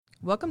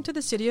Welcome to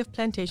the City of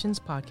Plantations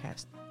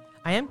podcast.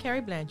 I am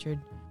Carrie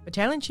Blanchard,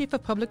 Battalion Chief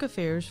of Public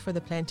Affairs for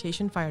the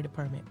Plantation Fire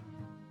Department.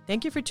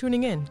 Thank you for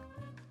tuning in.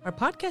 Our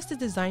podcast is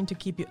designed to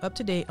keep you up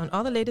to date on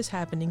all the latest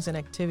happenings and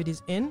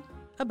activities in,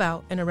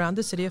 about, and around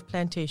the City of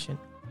Plantation.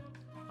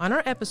 On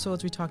our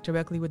episodes, we talk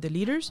directly with the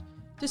leaders,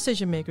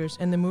 decision makers,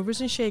 and the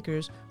movers and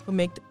shakers who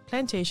make the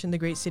Plantation the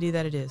great city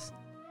that it is.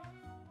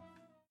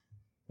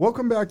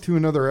 Welcome back to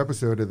another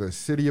episode of the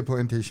City of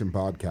Plantation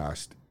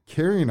podcast.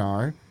 Carrie and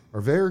I are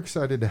very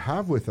excited to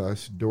have with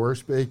us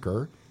Doris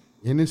Baker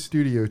in the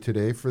studio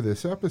today for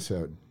this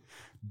episode.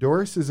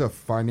 Doris is a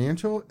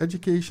financial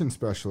education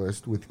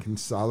specialist with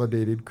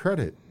Consolidated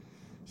Credit.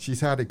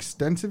 She's had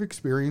extensive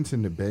experience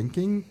in the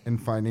banking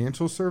and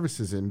financial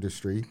services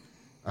industry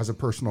as a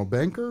personal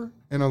banker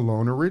and a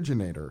loan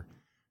originator.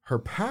 Her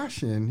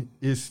passion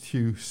is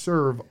to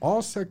serve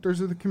all sectors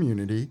of the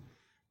community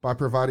by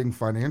providing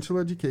financial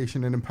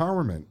education and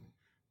empowerment,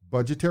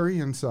 budgetary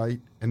insight,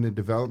 and the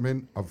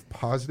development of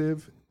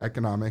positive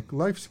economic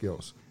life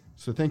skills.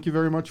 So thank you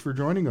very much for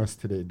joining us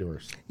today,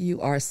 Doris. You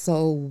are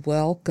so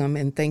welcome,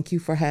 and thank you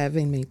for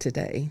having me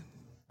today.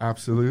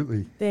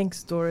 Absolutely.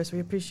 Thanks, Doris. We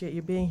appreciate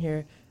you being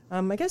here.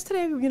 I guess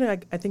today,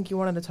 I think you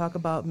wanted to talk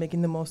about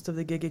making the most of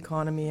the gig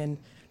economy and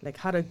like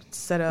how to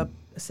set up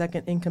a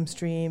second income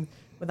stream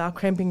without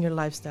cramping your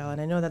lifestyle. And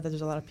I know that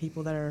there's a lot of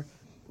people that are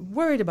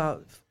worried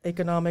about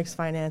economics,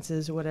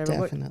 finances, or whatever.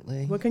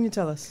 Definitely. What can you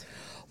tell us?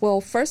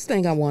 Well, first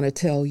thing I want to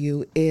tell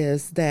you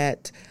is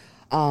that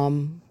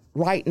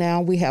right now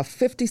we have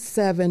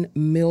 57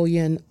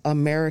 million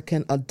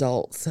American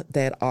adults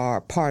that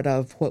are part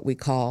of what we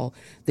call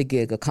the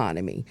gig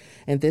economy.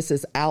 And this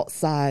is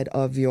outside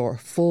of your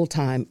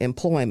full-time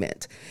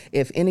employment.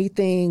 If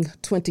anything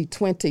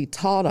 2020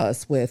 taught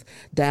us with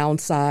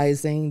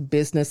downsizing,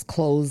 business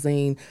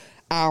closing,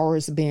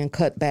 hours being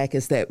cut back,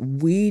 is that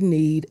we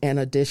need an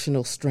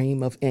additional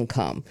stream of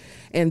income.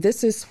 And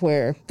this is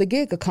where the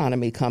gig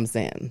economy comes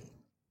in.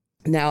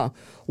 Now,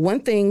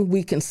 one thing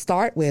we can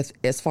start with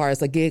as far as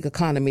the gig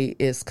economy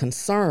is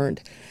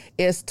concerned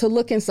is to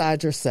look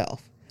inside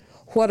yourself.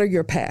 What are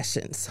your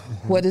passions?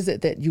 Mm-hmm. What is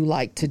it that you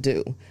like to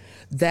do?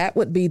 That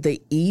would be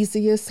the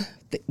easiest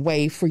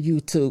way for you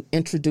to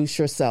introduce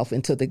yourself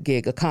into the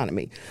gig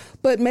economy.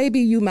 But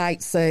maybe you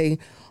might say,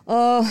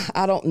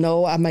 I don't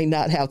know, I may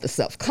not have the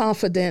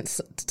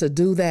self-confidence to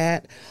do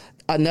that.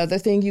 Another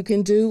thing you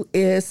can do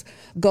is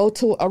go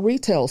to a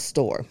retail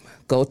store,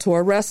 go to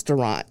a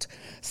restaurant,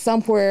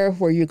 somewhere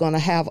where you're going to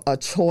have a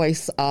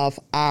choice of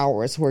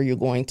hours where you're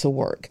going to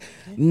work,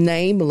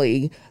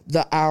 namely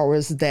the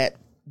hours that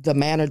the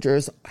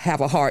managers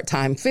have a hard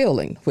time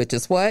filling, which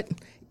is what?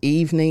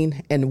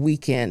 Evening and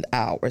weekend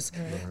hours.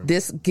 Right.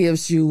 This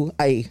gives you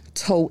a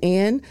toe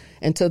in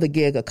into the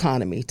gig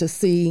economy to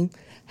see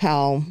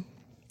how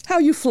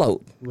you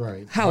float,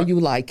 right? How you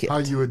like it. How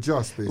you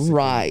adjust, basically.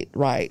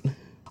 Right.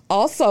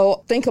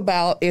 Also, think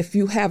about if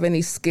you have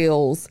any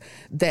skills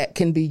that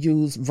can be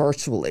used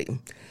virtually.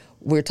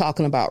 We're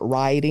talking about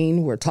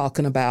writing, we're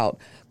talking about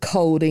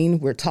coding,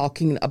 we're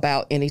talking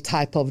about any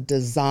type of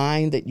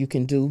design that you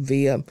can do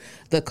via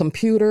the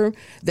computer.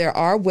 There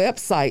are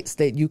websites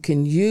that you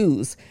can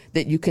use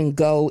that you can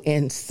go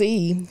and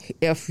see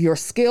if your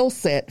skill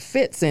set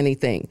fits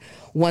anything.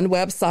 One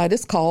website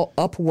is called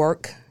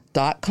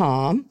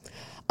Upwork.com.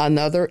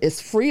 Another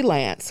is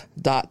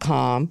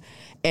freelance.com.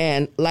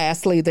 And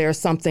lastly, there's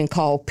something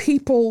called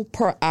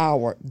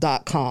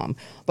peopleperhour.com.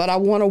 But I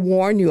want to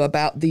warn you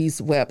about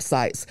these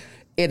websites.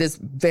 It is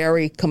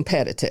very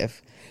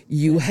competitive.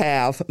 You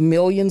have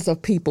millions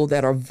of people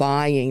that are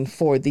vying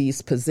for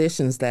these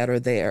positions that are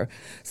there.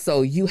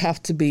 So you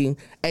have to be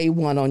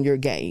A1 on your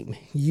game.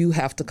 You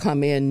have to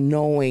come in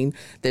knowing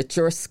that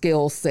your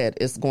skill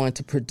set is going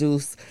to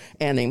produce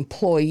an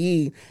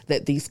employee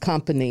that these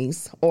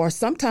companies or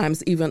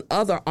sometimes even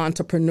other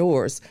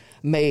entrepreneurs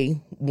may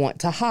want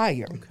to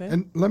hire. Okay.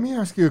 And let me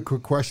ask you a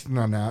quick question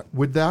on that.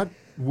 Would that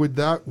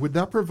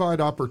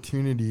provide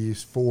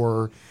opportunities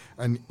for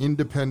an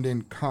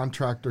independent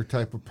contractor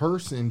type of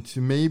person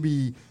to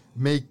maybe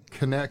make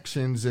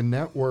connections and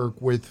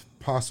network with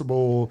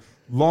possible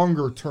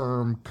longer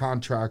term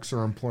contracts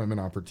or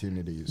employment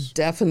opportunities?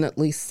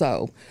 Definitely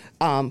so.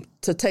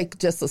 To take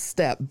just a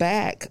step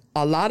back,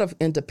 a lot of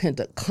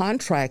independent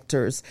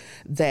contractors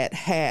that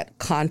had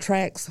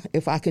contracts,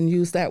 if I can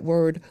use that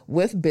word,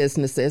 with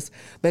businesses,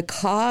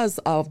 because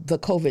of the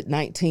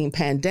COVID-19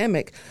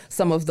 pandemic,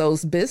 some of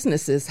those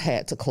businesses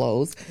had to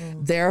close.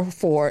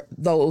 Therefore,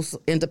 those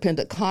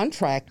independent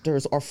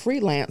contractors or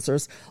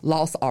freelancers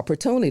lost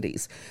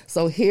opportunities.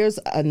 So here's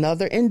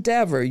another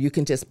endeavor. You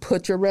can just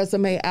put your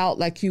resume out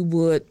like you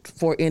would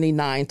for any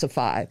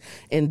 9-to-5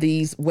 in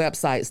these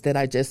websites that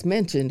I just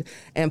mentioned,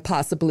 and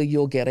possibly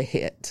you'll get a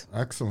hit.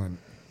 Excellent.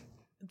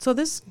 So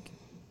this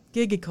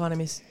gig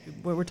economy,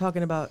 what we're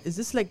talking about, is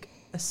this like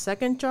a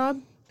second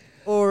job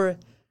or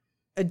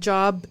a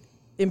job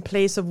in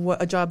place of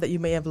a job that you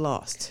may have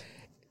lost?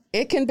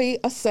 It can be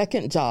a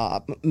second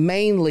job.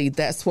 Mainly,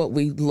 that's what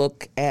we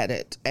look at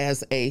it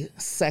as, a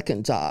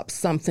second job,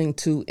 something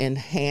to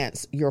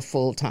enhance your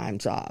full-time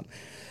job.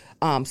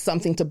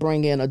 something to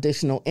bring in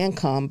additional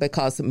income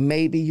because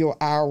maybe your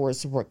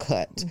hours were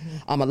cut.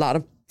 A lot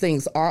of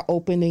things are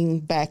opening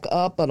back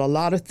up, but a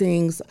lot of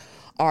things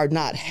are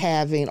not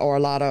having, or a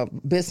lot of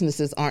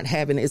businesses aren't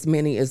having as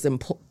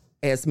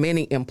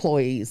many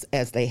employees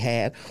as they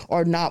had,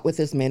 or not with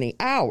as many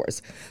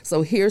hours.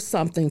 So here's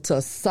something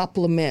to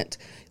supplement,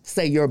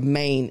 say, your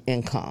main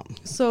income.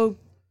 So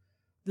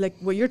like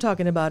what you're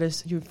talking about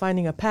is you're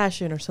finding a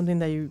passion or something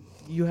that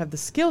you have the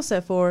skill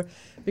set for,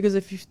 because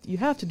if you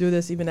have to do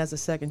this even as a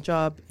second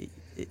job,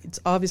 it's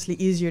obviously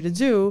easier to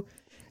do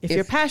if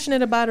you're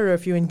passionate about it or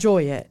if you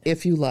enjoy it.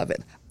 If you love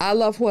it. I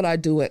love what I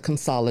do at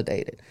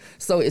Consolidated.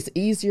 So it's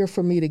easier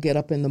for me to get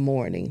up in the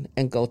morning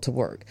and go to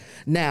work.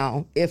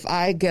 Now, if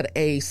I get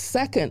a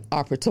second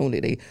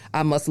opportunity,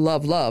 I must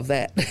love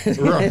that.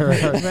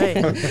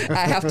 Right.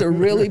 I have to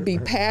really be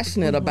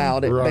passionate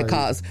about it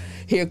because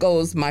here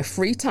goes my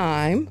free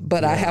time,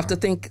 but I have to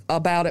think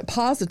about it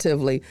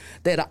positively,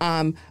 that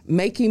I'm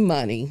making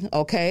money,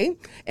 okay?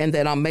 And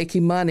that I'm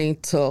making money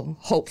to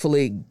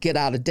hopefully get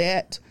out of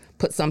debt,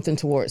 put something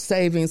towards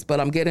savings,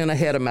 but I'm getting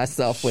ahead of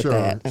myself with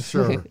that.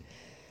 Sure.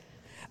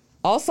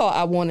 Also,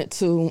 I wanted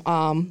to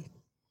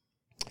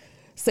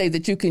say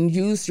that you can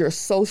use your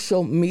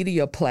social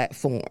media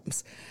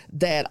platforms.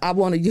 That I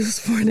want to use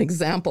for an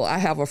example. I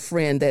have a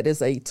friend that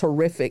is a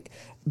terrific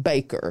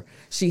baker.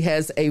 She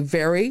has a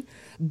very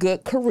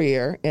good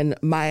career in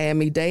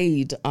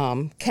Miami-Dade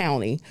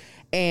County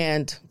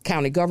and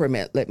county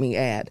government, let me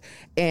add.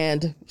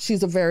 And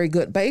she's a very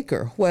good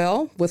baker.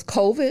 Well, with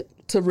COVID,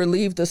 to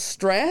relieve the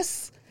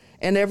stress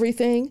and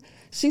everything,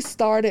 she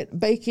started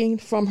baking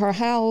from her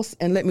house.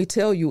 And let me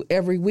tell you,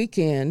 every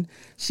weekend,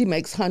 she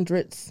makes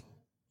hundreds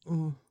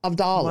of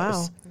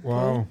dollars.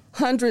 Wow.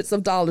 Hundreds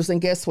of dollars.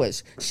 And guess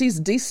what? She's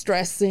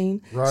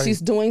de-stressing. Right. She's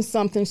doing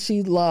something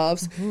she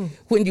loves.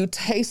 When you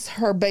taste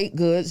her baked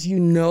goods, you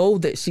know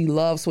that she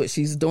loves what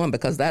she's doing,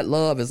 because that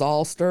love is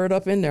all stirred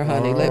up in there,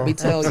 honey. Let me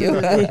tell you.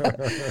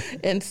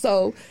 And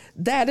so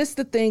that is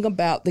the thing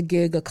about the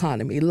gig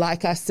economy.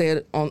 Like I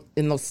said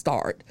in the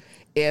start,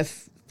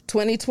 if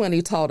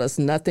 2020 taught us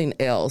nothing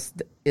else,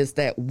 is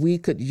that we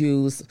could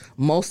use,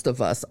 most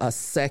of us, a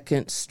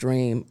second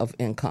stream of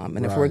income.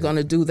 And if we're going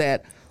to do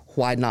that,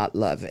 why not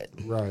love it?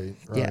 Right.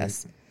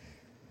 Yes.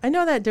 I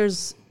know that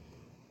there's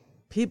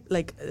people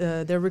like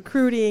they're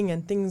recruiting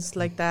and things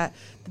like that.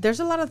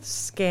 There's a lot of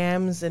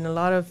scams and a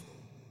lot of,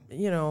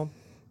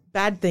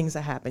 bad things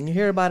that happen. You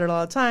hear about it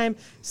all the time.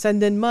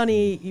 Send in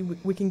money,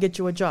 we can get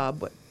you a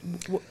job.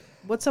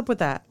 What's up with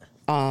that?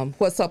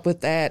 What's up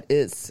with that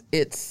is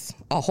it's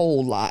a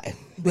whole lie.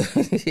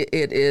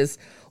 It is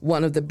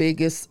one of the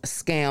biggest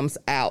scams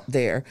out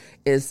there.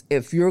 Is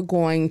if you're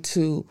going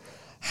to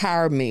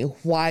hire me,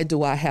 why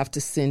do I have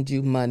to send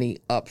you money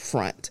up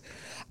front?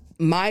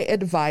 My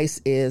advice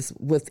is,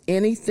 with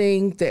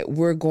anything that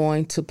we're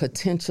going to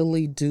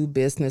potentially do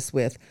business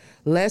with,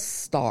 let's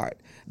start,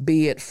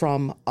 be it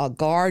from a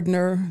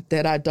gardener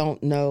that I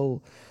don't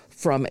know,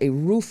 from a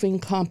roofing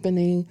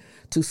company,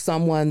 to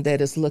someone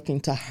that is looking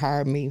to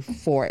hire me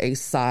for a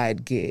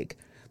side gig,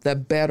 the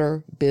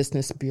Better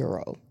Business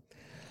Bureau.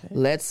 Okay.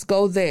 Let's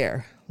go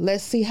there.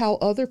 Let's see how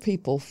other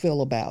people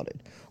feel about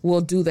it.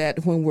 We'll do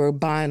that when we're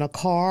buying a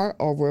car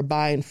or we're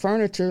buying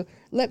furniture.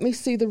 Let me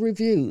see the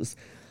reviews.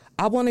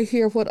 I want to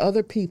hear what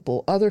other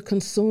people, other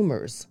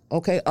consumers,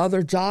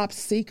 other job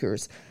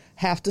seekers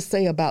have to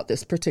say about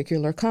this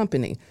particular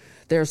company.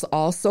 There's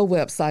also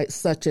websites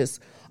such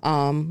as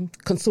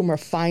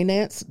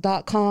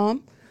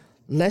consumerfinance.com.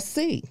 Let's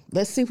see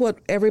what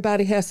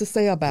everybody has to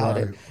say about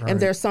it. Right. And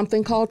there's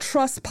something called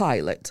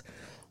Trustpilot.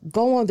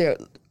 Go on there.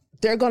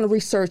 They're going to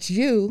research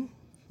you.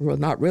 Well,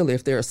 not really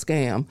if they're a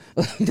scam.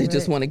 They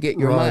just want to get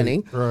your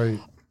money. Right.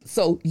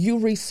 So you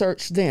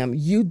research them.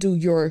 You do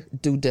your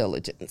due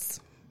diligence.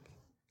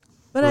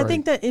 But I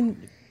think that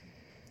in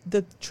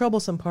the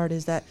troublesome part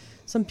is that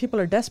some people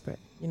are desperate.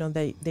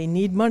 They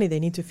need money.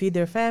 They need to feed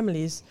their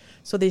families.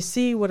 So they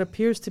see what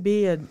appears to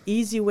be an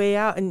easy way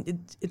out.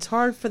 And it's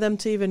hard for them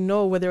to even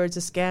know whether it's a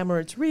scam or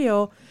it's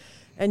real.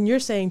 And you're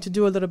saying to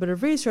do a little bit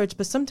of research.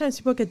 But sometimes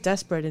people get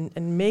desperate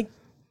and make,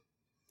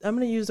 I'm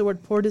going to use the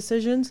word poor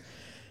decisions,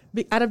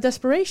 out of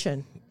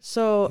desperation.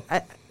 So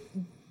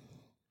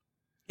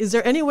is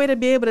there any way to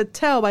be able to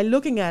tell by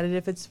looking at it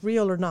if it's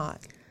real or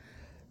not?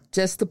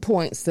 Just the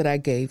points that I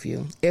gave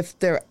you. If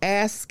they're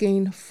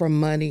asking for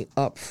money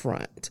up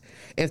front,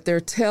 if they're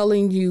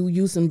telling you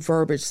using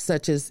verbiage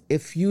such as,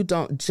 if you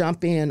don't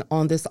jump in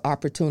on this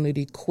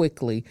opportunity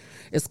quickly,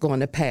 it's going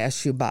to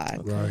pass you by.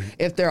 Right.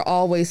 If they're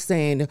always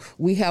saying,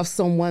 we have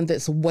someone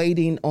that's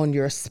waiting on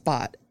your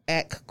spot,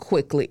 act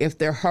quickly. If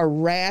they're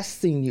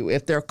harassing you,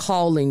 if they're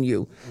calling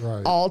you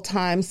all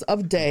times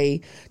of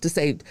day to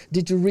say,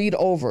 did you read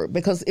over?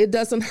 Because it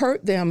doesn't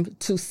hurt them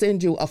to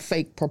send you a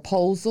fake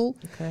proposal,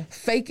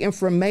 fake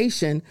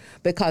information,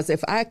 because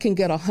if I can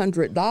get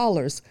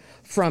 $100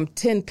 from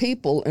 10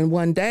 people in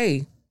one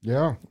day.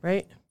 Yeah.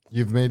 Right.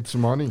 You've made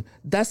some money.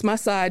 That's my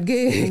side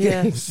gig.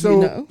 Yeah.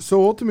 So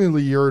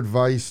ultimately your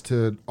advice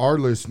to our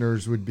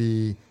listeners would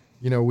be,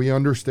 we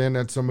understand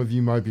that some of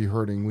you might be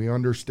hurting. We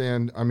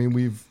understand. I mean,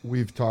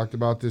 we've talked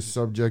about this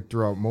subject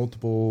throughout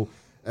multiple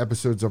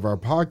episodes of our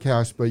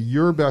podcast, but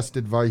your best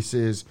advice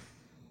is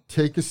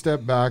take a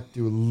step back,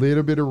 do a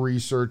little bit of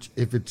research.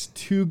 If it's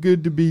too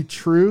good to be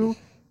true,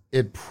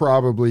 it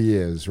probably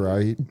is,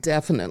 right?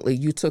 Definitely.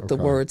 You took the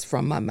words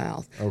from my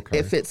mouth. Okay.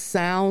 If it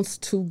sounds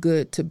too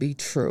good to be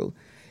true,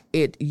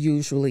 it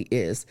usually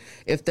is.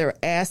 If they're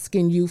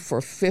asking you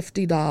for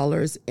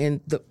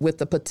 $50 with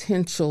the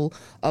potential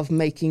of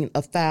making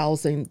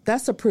 $1,000,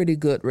 that's a pretty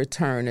good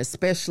return,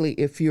 especially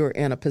if you're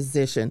in a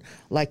position,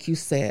 like you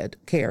said,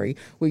 Carrie,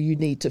 where you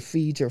need to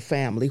feed your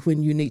family,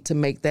 when you need to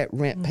make that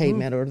rent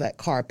payment or that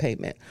car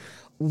payment.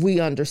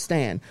 We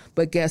understand.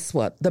 But guess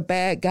what? The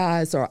bad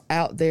guys are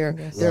out there.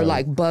 Yes. They're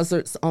like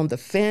buzzards on the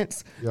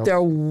fence. Yep.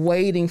 They're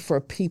waiting for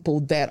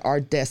people that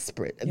are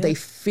desperate. Yep. They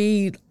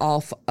feed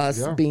off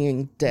us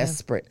being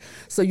desperate. Yeah.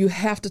 So you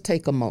have to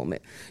take a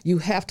moment. You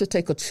have to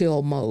take a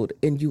chill mode,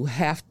 and you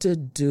have to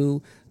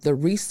do the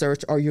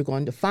research, or you're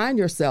going to find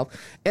yourself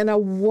in a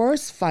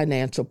worse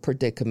financial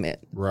predicament.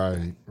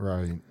 Right.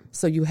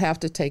 So you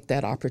have to take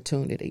that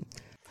opportunity.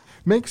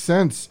 Makes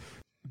sense.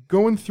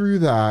 Going through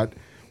that,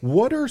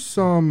 what are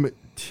some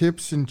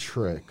tips and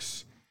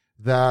tricks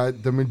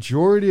that the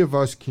majority of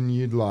us can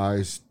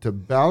utilize to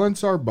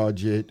balance our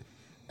budget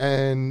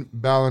and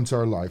balance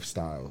our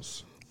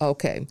lifestyles?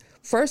 Okay.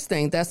 First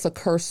thing, that's a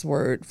curse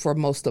word for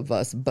most of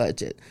us,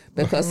 budget,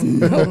 because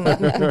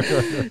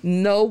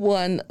no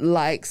one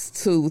likes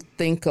to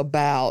think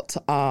about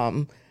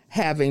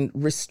having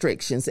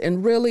restrictions.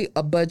 And really,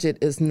 a budget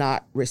is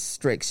not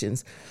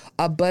restrictions.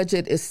 A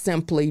budget is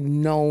simply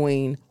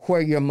knowing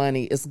where your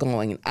money is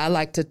going. I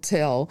like to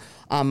tell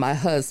my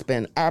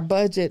husband, our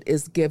budget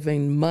is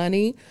giving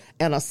money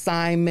an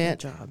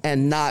assignment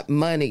and not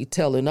money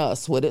telling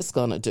us what it's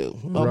going to do.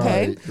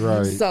 Okay?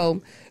 Right.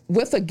 So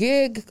with a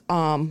gig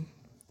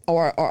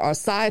or a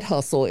side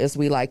hustle, as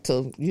we like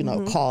to,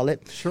 call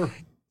it. Sure.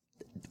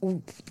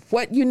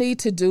 What you need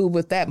to do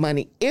with that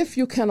money, if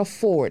you can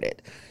afford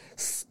it,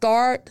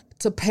 start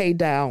to pay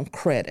down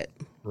credit.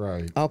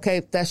 Right.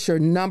 Okay, that's your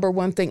number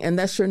one thing, and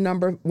that's your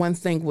number one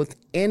thing with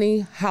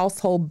any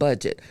household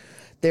budget.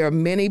 There are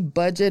many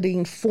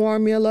budgeting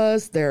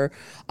formulas. There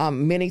are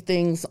many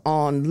things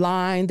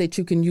online that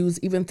you can use,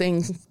 even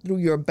things through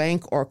your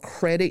bank or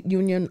credit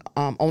union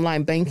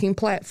online banking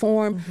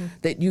platform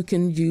that you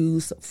can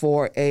use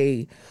for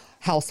a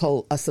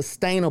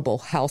sustainable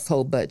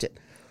household budget.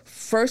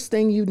 First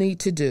thing you need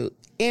to do,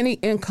 any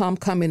income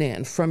coming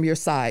in from your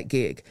side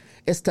gig,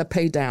 is to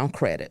pay down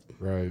credit.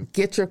 Right.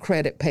 Get your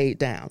credit paid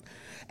down.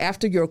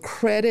 After your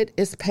credit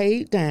is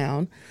paid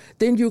down,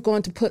 then you're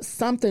going to put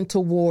something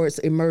towards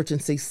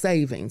emergency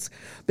savings,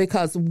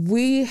 because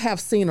we have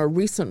seen a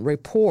recent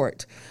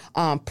report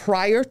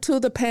prior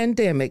to the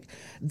pandemic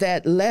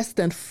that less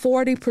than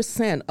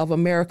 40% of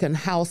American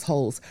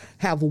households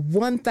have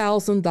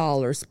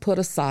 $1,000 put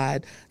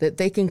aside that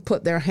they can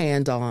put their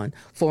hand on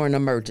for an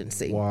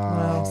emergency.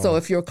 Wow. So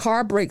if your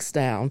car breaks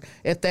down,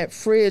 if that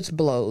fridge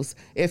blows,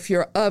 if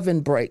your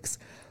oven breaks,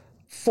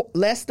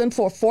 less than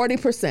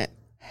 40%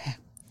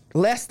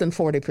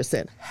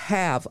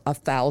 have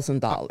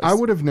 $1,000. I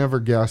would have never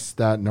guessed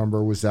that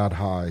number was that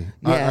high.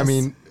 Yes. I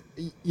mean,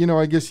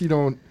 I guess you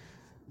don't,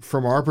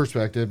 from our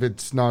perspective,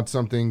 it's not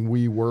something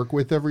we work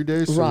with every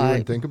day, so we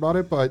wouldn't think about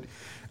it. But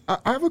I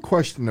have a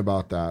question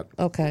about that.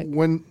 Okay.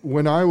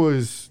 When I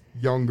was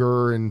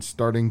younger and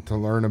starting to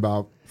learn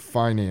about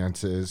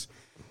finances,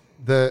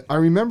 I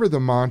remember the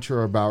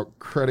mantra about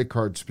credit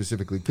cards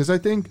specifically, because I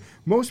think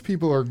most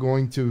people are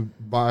going to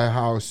buy a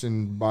house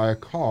and buy a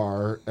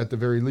car at the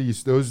very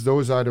least.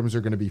 Those items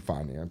are going to be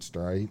financed,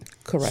 right?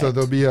 Correct. So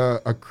there'll be a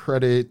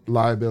credit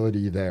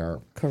liability there.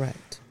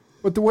 Correct.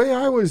 But the way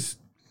I was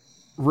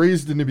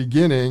raised in the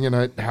beginning, and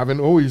I haven't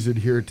always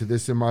adhered to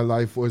this in my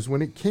life, was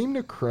when it came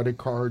to credit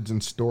cards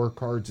and store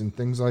cards and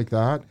things like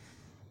that,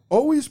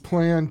 always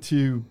plan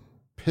to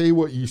pay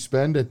what you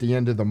spend at the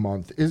end of the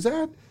month. Is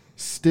that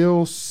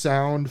still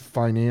sound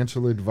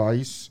financial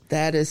advice?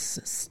 That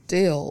is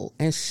still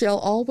and shall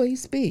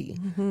always be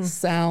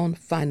sound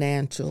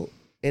financial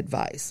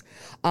advice.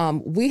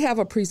 We have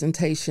a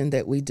presentation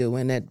that we do,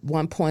 and at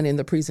one point in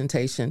the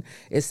presentation,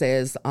 it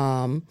says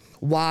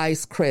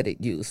wise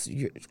credit use,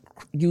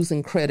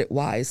 using credit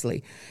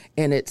wisely.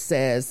 And it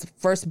says,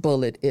 first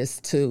bullet is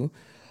to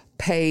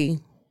pay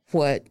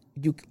what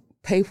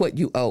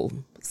you owe,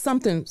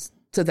 something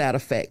to that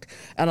effect.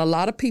 And a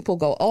lot of people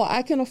go, oh,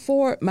 I can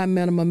afford my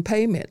minimum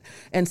payment.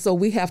 And so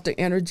we have to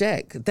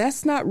interject.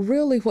 That's not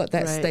really what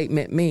that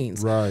statement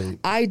means. Right.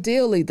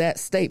 Ideally, that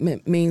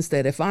statement means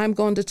that if I'm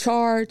going to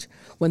charge,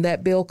 when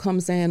that bill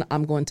comes in,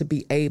 I'm going to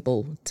be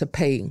able to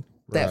pay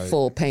that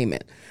full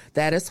payment.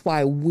 That is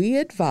why we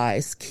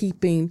advise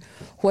keeping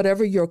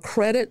whatever your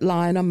credit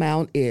line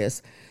amount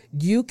is,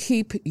 you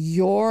keep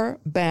your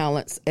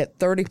balance at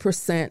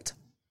 30%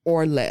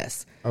 or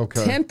less.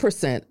 Okay.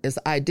 10% is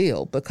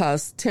ideal,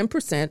 because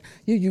 10%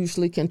 you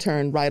usually can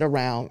turn right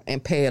around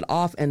and pay it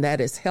off, and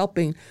that is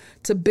helping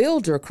to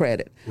build your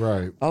credit.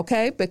 Right.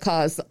 Okay?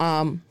 Because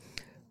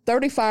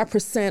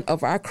 35%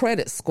 of our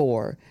credit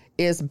score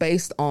is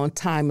based on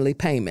timely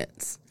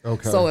payments.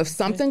 Okay. So if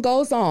something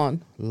goes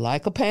on,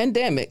 like a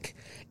pandemic,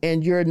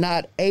 and you're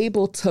not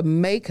able to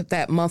make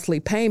that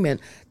monthly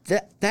payment,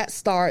 that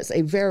starts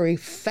a very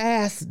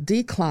fast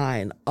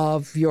decline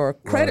of your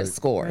credit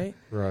score.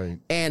 Right.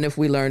 And if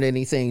we learned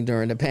anything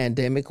during the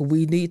pandemic,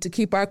 we need to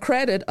keep our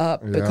credit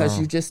up because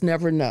you just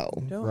never know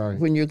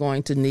when you're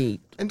going to need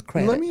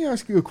credit. Let me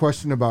ask you a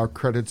question about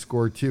credit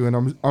score too.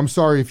 And I'm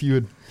sorry if you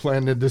had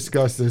planned to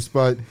discuss this,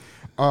 but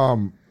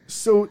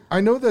so I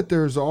know that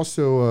there's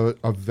also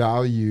a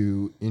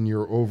value in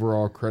your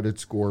overall credit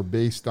score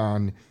based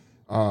on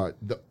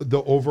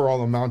the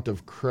overall amount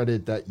of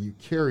credit that you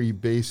carry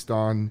based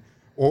on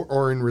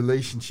or in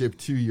relationship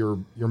to your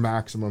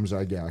maximums,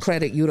 I guess.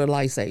 Credit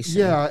utilization.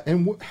 Yeah,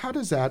 and how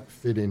does that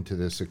fit into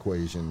this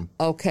equation?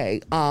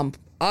 Okay,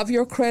 of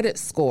your credit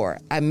score,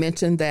 I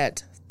mentioned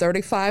that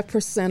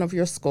 35% of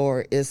your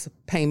score is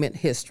payment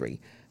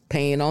history,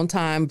 paying on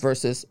time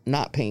versus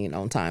not paying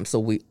on time. So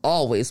we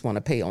always want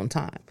to pay on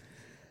time.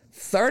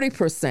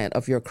 30%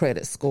 of your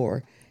credit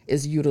score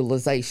is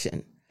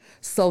utilization.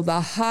 So the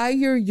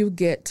higher you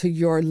get to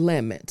your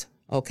limit,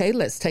 okay,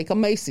 let's take a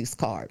Macy's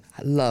card.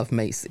 I love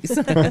Macy's.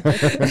 So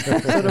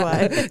do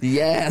I.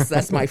 Yes,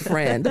 that's my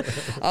friend.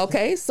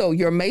 Okay, so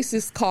your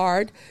Macy's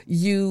card,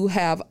 you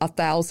have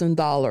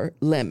 $1,000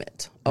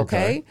 limit,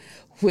 okay?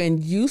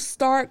 When you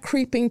start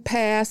creeping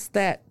past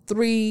that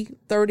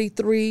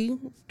 333,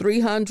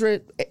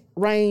 300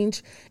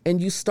 range, and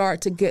you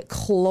start to get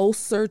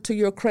closer to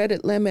your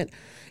credit limit,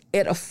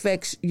 it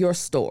affects your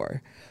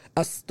store.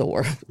 It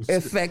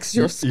affects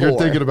your score. You're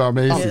thinking about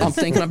Macy's. I'm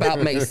thinking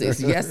about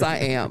Macy's. Yes, I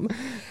am.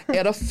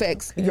 It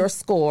affects your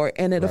score,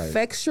 and it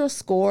affects your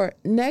score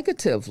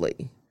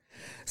negatively.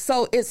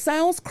 So it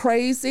sounds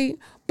crazy,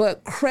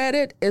 but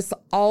credit is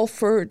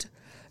offered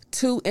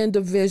to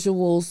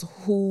individuals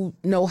who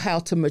know how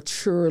to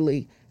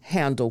maturely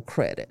handle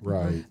credit.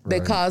 Right.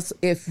 Because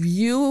if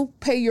you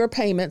pay your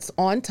payments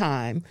on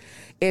time,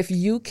 if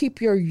you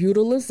keep your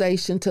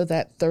utilization to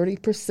that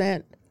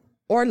 30%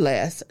 or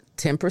less,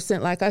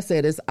 10%, like I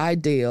said, is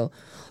ideal,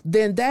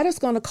 then that is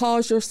going to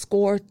cause your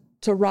score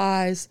to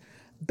rise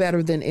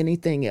better than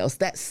anything else.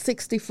 That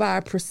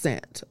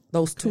 65%,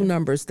 those two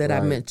numbers that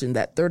I mentioned,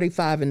 that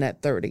 35 and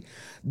that 30,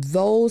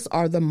 those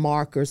are the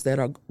markers that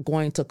are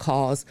going to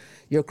cause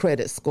your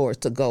credit score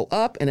to go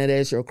up. And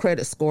as your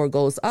credit score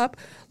goes up,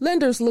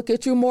 lenders look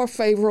at you more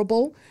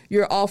favorable.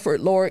 You're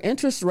offered lower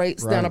interest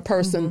rates than a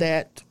person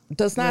that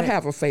does not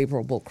have a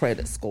favorable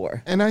credit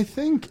score. And I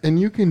think, and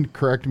you can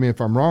correct me if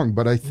I'm wrong,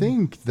 but I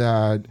think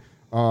that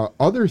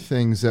other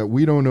things that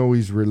we don't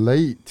always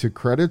relate to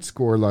credit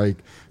score, like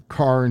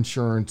car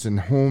insurance and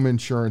home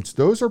insurance,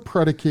 those are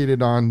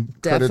predicated on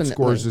credit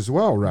scores as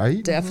well,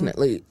 right?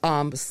 Definitely.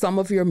 Some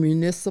of your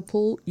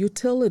municipal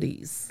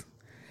utilities,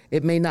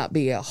 it may not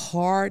be a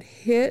hard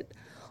hit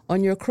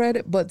on your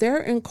credit, but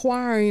they're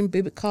inquiring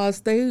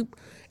because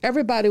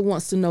everybody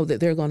wants to know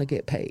that they're going to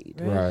get paid.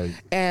 Right.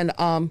 And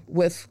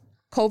with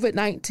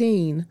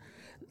COVID-19,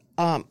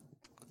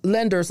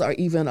 lenders are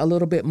even a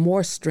little bit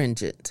more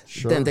stringent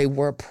than they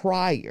were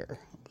prior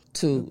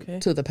to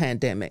the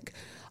pandemic.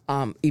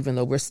 Even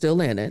though we're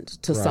still in it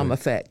to some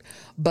effect.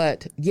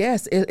 But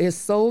yes, it is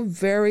so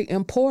very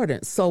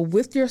important. So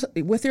with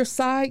your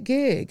side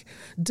gig,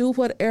 do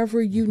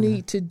whatever you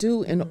need to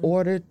do in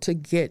order to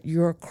get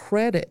your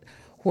credit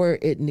where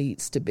it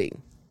needs to be.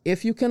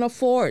 If you can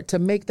afford to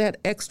make that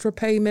extra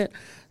payment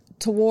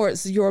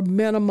towards your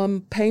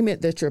minimum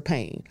payment that you're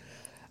paying,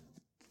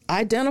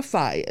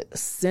 identify it,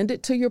 send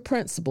it to your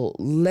principal,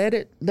 let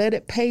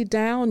it pay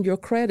down your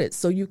credit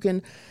so you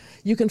can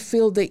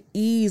feel the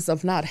ease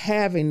of not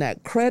having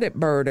that credit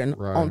burden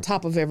on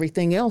top of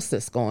everything else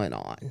that's going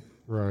on.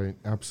 Right,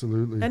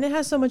 absolutely. And it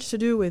has so much to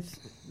do with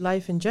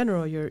life in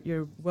general,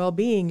 your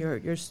well-being, your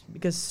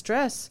because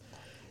stress,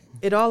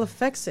 it all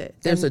affects it.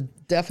 There's a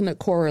definite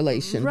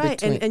correlation.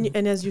 Between,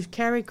 and as you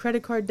carry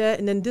credit card debt,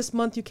 and then this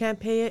month you can't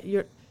pay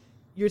it,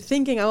 you're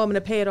thinking, oh, I'm going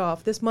to pay it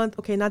off this month.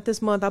 Okay, not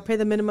this month. I'll pay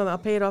the minimum. I'll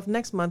pay it off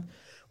next month.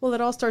 Well, it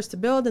all starts to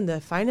build, and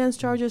the finance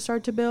charges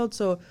start to build.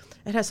 So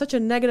it has such a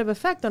negative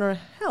effect on our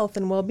health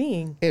and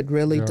well-being. It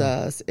really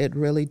does. It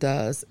really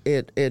does.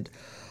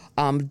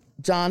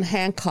 John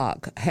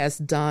Hancock has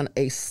done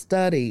a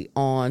study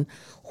on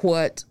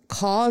what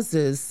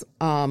causes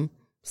some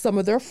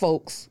of their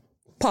folks,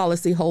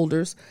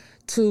 policyholders,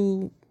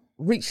 to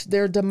reach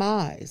their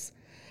demise.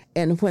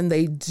 And when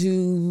they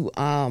do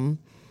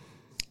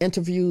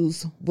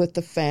interviews with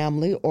the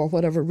family or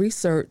whatever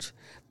research,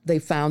 they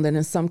found that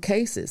in some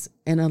cases,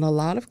 and in a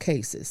lot of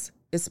cases,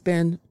 it's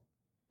been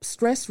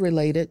stress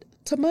related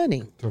to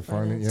money, to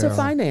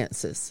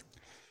finances.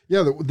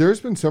 Yeah,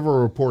 there's been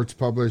several reports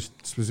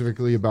published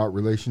specifically about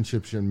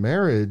relationships in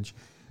marriage,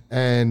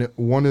 and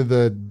one of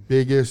the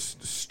biggest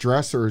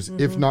stressors,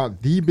 if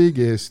not the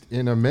biggest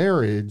in a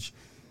marriage,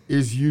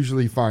 is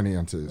usually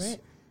finances. Right.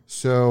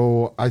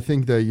 So I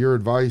think that your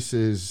advice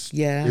is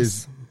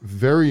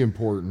very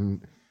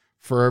important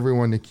for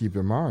everyone to keep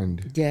in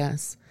mind.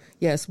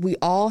 Yes, we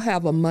all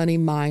have a money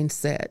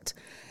mindset.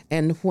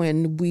 And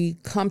when we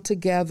come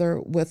together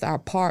with our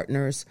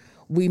partners,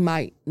 we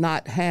might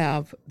not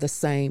have the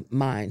same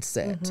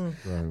mindset.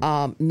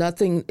 Right.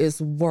 Nothing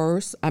is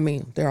worse. I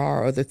mean, there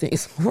are other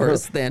things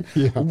worse than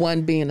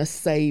one being a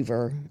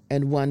saver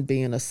and one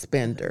being a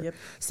spender. Yep.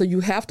 So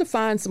you have to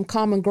find some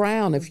common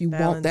ground if you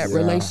want that Yeah.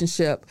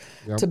 relationship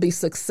to be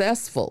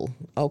successful.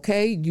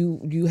 Okay,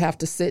 you have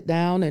to sit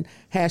down and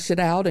hash it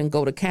out and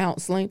go to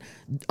counseling.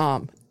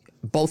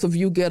 Both of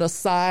you get a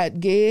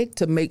side gig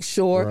to make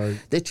sure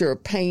that you're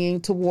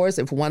paying towards.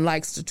 If one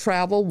likes to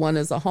travel, one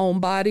is a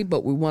homebody,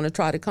 but we want to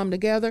try to come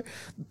together.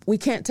 We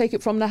can't take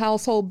it from the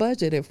household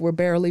budget if we're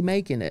barely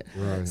making it.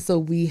 Right. So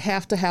we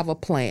have to have a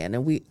plan,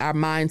 and our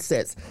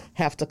mindsets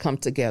have to come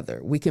together.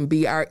 We can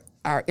be our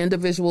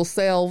individual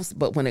selves,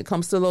 but when it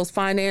comes to those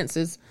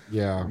finances,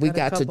 we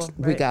got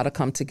to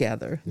come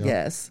together. Yep.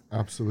 Yes,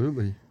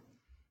 Absolutely.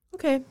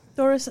 Okay,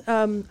 Doris,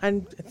 and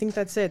I think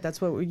that's it. That's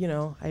what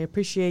I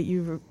appreciate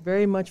you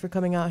very much for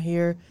coming out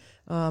here.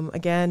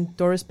 Again,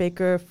 Doris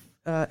Baker,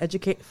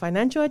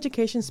 financial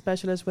education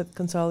specialist with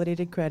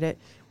Consolidated Credit.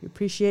 We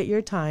appreciate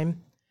your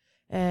time,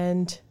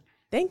 and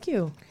thank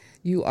you.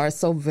 You are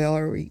so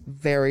very,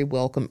 very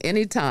welcome.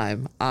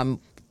 Anytime, I'm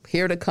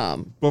here to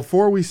come.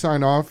 Before we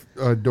sign off,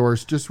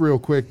 Doris, just real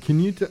quick, can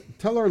you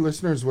tell our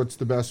listeners what's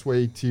the best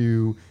way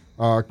to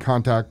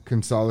contact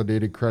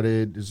Consolidated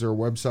Credit? Is there a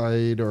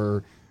website,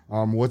 or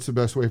what's the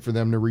best way for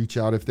them to reach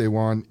out if they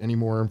want any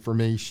more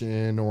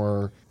information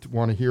or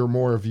want to hear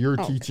more of your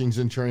teachings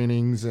and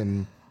trainings?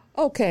 And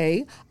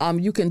Okay.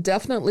 You can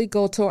definitely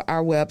go to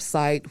our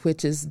website,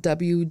 which is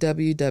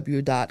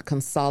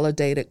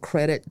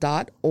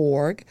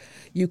www.consolidatedcredit.org.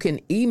 You can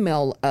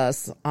email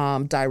us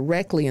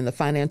directly in the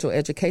financial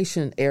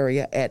education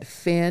area at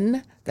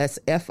fin, that's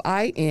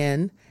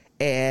F-I-N,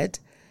 ed,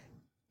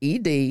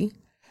 E-D,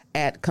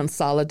 at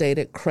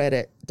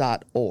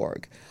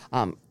consolidatedcredit.org.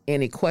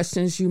 Any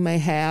questions you may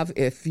have,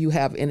 if you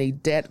have any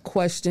debt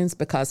questions,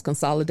 because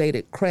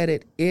Consolidated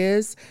Credit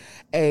is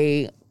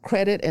a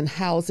credit and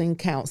housing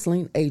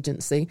counseling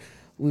agency.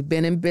 We've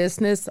been in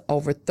business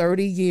over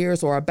 30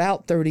 years or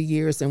about 30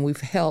 years, and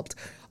we've helped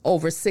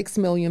over 6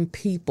 million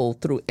people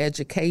through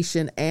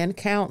education and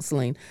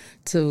counseling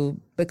to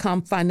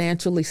become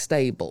financially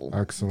stable.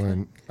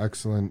 Excellent.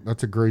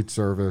 That's a great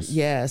service.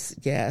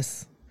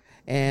 Yes.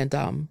 And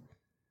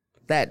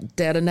that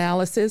debt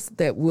analysis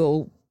that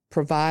we'll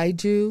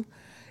provide you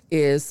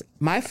is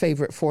my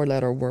favorite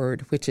 4-letter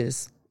word, which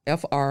is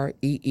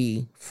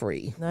FREE,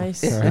 free.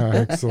 Nice.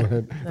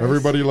 Excellent. Nice.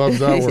 Everybody loves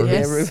that word.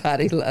 Yes.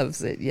 Everybody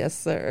loves it. Yes,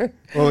 sir.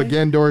 Well,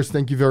 again, Doris,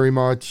 thank you very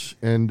much.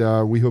 And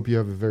we hope you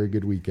have a very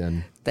good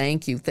weekend.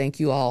 Thank you. Thank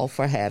you all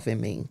for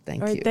having me.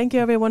 Thank you. Thank you,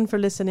 everyone, for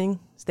listening.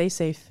 Stay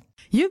safe.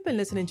 You've been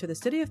listening to the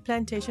City of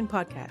Plantation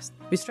podcast.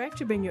 We strive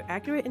to bring you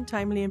accurate and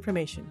timely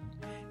information.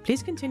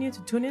 Please continue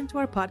to tune into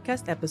our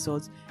podcast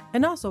episodes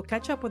and also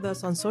catch up with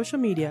us on social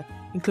media,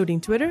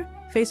 including Twitter,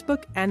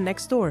 Facebook, and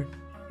Nextdoor.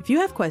 If you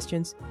have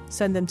questions,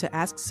 send them to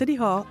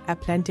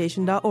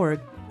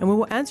askcityhall@plantation.org, and we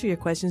will answer your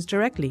questions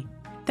directly.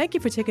 Thank you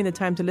for taking the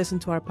time to listen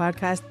to our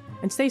podcast,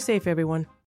 and stay safe, everyone.